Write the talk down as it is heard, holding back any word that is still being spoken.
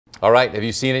All right, have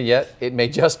you seen it yet? It may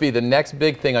just be the next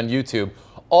big thing on YouTube,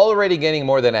 already getting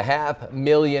more than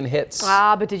 500,000 hits.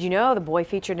 But did you know the boy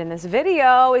featured in this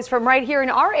video is from right here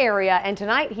in our area, and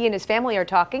tonight he and his family are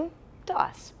talking to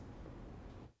us.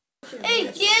 Hey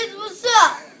kids, what's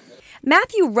up?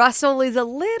 Matthew Russell is a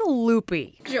little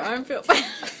loopy. Does your arm feel bad?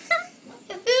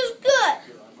 It feels good.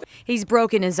 He's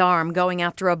broken his arm going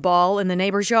after a ball in the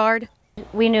neighbor's yard.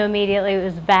 We knew immediately it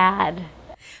was bad.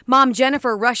 Mom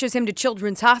Jennifer rushes him to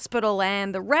Children's Hospital,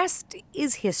 and the rest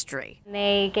is history.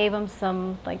 They gave him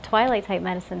some Twilight type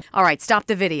medicine. All right, stop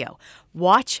the video.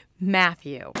 Watch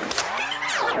Matthew.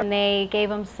 And they gave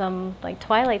him some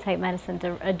Twilight type medicine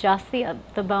to adjust the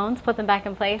bones, put them back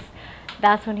in place.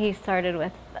 That's when he started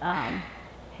with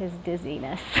his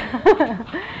dizziness.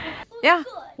 Yeah,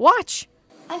 watch.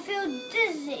 I feel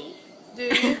dizzy. Do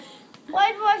you?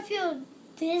 Why do I feel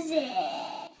dizzy?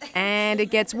 And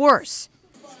it gets worse.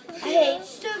 I hate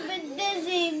stupid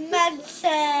dizzy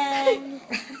medicine.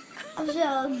 I'm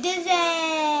so dizzy.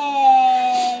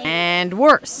 And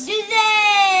worse. Dizzy!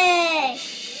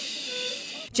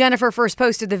 Jennifer first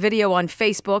posted the video on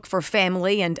Facebook for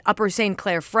family and Upper St.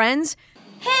 Clair friends.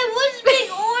 Hey, what's the big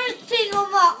orange thing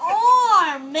on my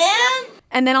arm, man?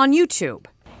 And then on YouTube.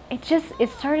 It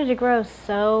started to grow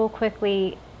so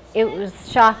quickly, it was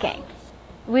shocking.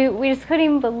 We just couldn't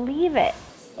even believe it.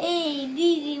 Hey,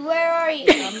 Didi, where are you?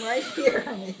 I'm right here,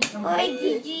 honey. Hi,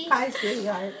 Didi. Hi,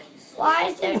 sweetheart. Why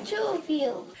is there two of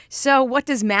you? So what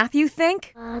does Matthew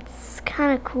think? It's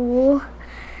kind of cool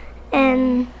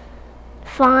and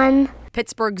fun.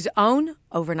 Pittsburgh's own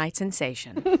overnight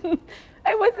sensation.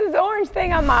 Hey, what's this orange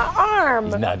thing on my arm?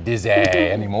 He's not dizzy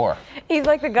anymore. He's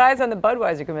like the guys on the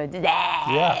Budweiser commercial.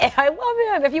 Yeah. I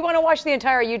love him. If you want to watch the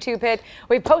entire YouTube hit,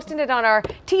 we've posted it on our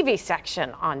TV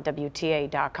section on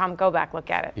WTAE.com. Go back,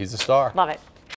 look at it. He's a star. Love it.